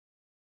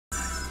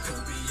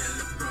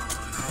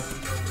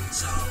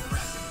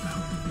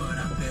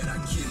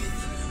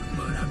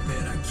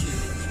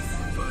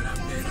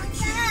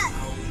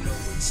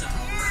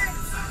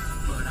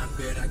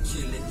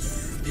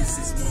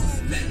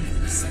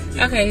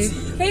Okay,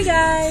 hey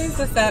guys,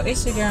 what's up?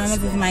 It's your girl,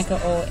 Mrs.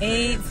 Micah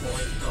 08.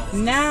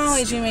 Now,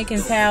 as you may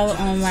can tell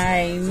on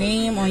my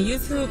name on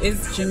YouTube,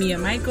 it's Jamia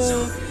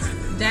Michael.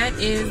 That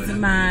is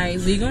my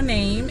legal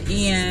name,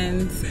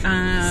 and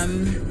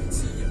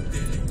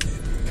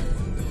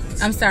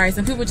I'm sorry,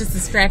 some people just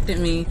distracted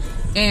me,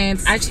 and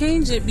I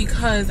changed it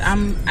because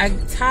I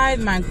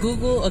tied my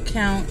Google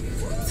account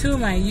to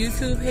my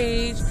YouTube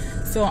page,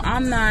 so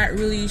I'm not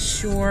really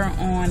sure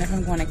on if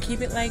I'm going to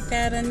keep it like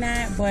that or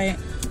not, but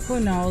who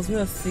knows,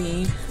 we'll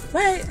see.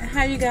 But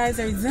how you guys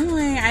are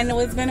doing? I know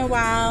it's been a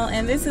while,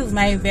 and this is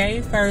my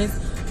very first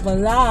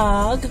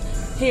vlog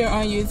here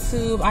on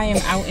YouTube. I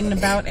am out and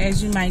about,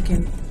 as you might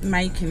can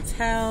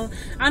tell.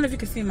 I don't know if you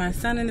can see my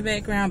son in the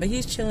background, but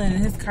he's chilling in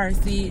his car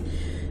seat.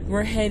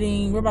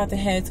 We're about to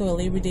head to a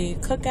Labor Day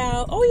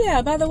cookout. Oh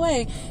yeah, by the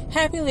way,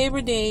 happy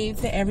Labor Day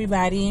to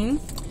everybody.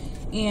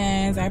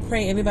 And I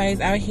pray everybody's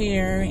out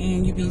here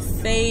and you be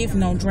safe,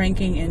 no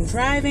drinking and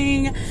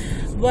driving.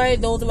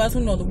 But those of us who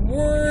know the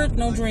word,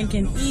 no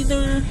drinking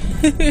either.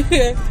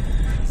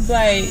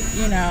 But,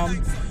 you know,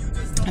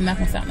 I'm not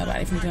gonna stop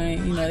nobody from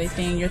doing, you know, their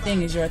thing. Your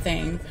thing is your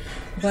thing.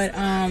 But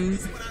I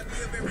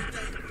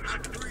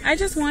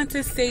just want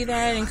to say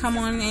that and come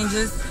on and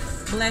just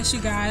bless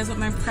you guys with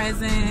my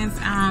presence.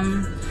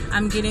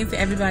 I'm getting to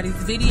everybody's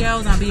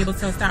videos. I'll be able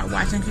to start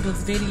watching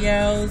people's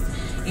videos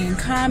and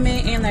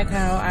commenting like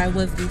how I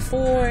was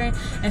before,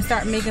 and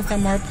start making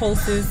some more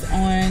posts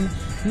on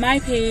my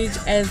page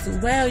as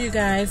well, you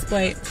guys.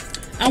 But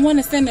I want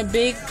to send a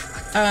big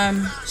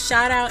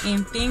shout out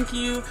and thank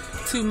you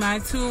to my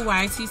two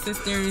YT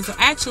sisters,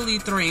 actually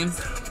 3.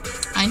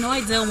 I know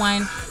I did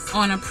one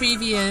on a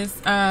previous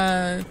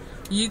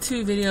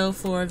YouTube video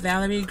for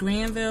Valerie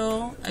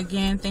Granville.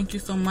 Again, thank you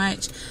so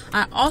much.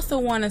 I also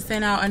want to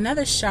send out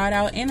another shout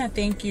out and a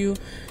thank you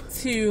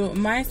to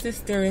my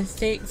sister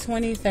Thick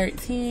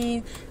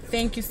 2013.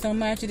 Thank you so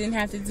much. You didn't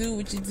have to do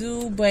what you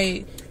do,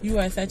 but you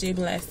are such a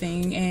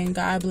blessing, and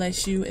God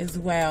bless you as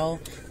well.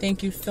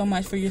 Thank you so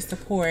much for your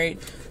support.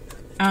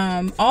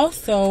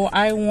 Also,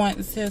 I want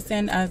to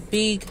send a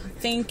big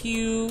thank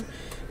you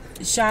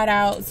shout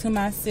out to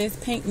my sis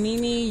Pink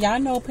Nene. Y'all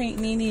know Pink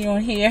Nene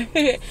on here.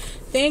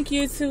 Thank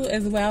you too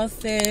as well,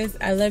 sis.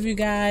 I love you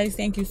guys.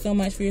 Thank you so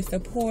much for your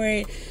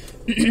support.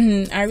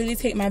 I really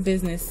take my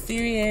business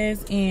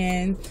serious,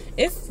 and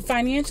it's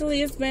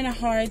been a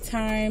hard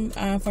time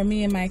for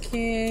me and my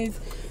kids,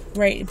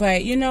 right?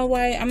 But you know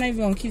what, I'm not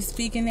even gonna keep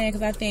speaking that,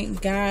 because I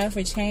thank God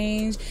for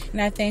change,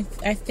 and I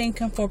thank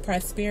him for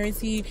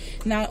prosperity,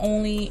 not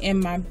only in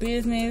my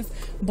business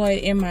but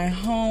in my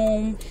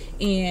home,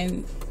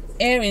 and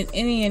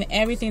any and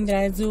everything that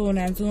I do, and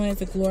I'm doing it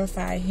to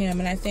glorify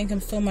him, and I thank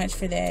him so much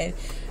for that.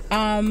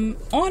 On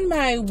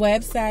my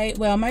website,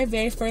 well, my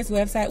very first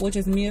website, which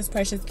is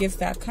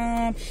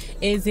miaspreciousgifts.com,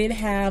 it did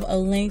have a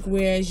link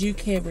where you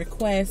can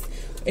request,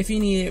 if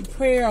you needed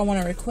prayer or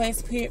want to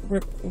request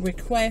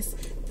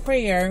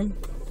prayer,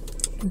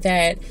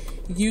 that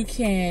you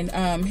can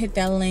hit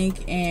that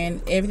link,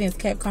 and everything's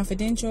kept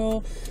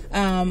confidential.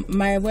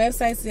 My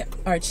websites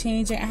are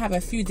changing. I have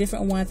a few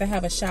different ones. I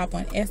have a shop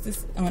on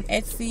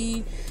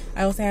Etsy.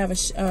 I also have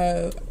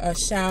a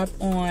shop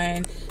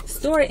on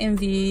Store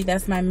Envy.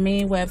 That's my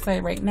main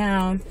website right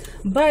now.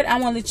 But I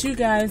want to let you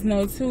guys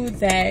know too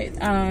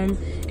that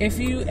if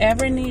you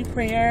ever need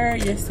prayer,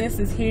 your sis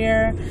is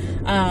here.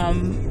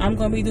 I'm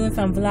going to be doing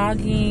some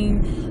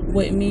vlogging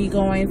with me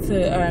going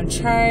to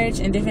church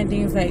and different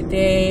things like that.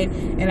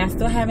 And I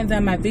still haven't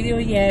done my video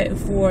yet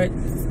for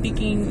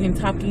speaking and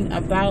talking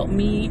about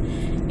me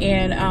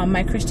and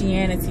my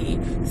Christianity.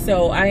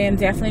 So I am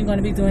definitely going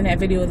to be doing that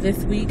video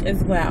this week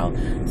as well.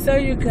 So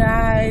you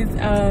guys,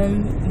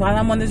 while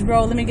I'm on this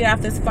road, let me get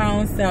off this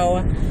phone.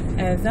 So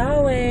as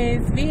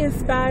always, be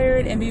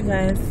inspired and be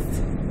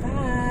blessed.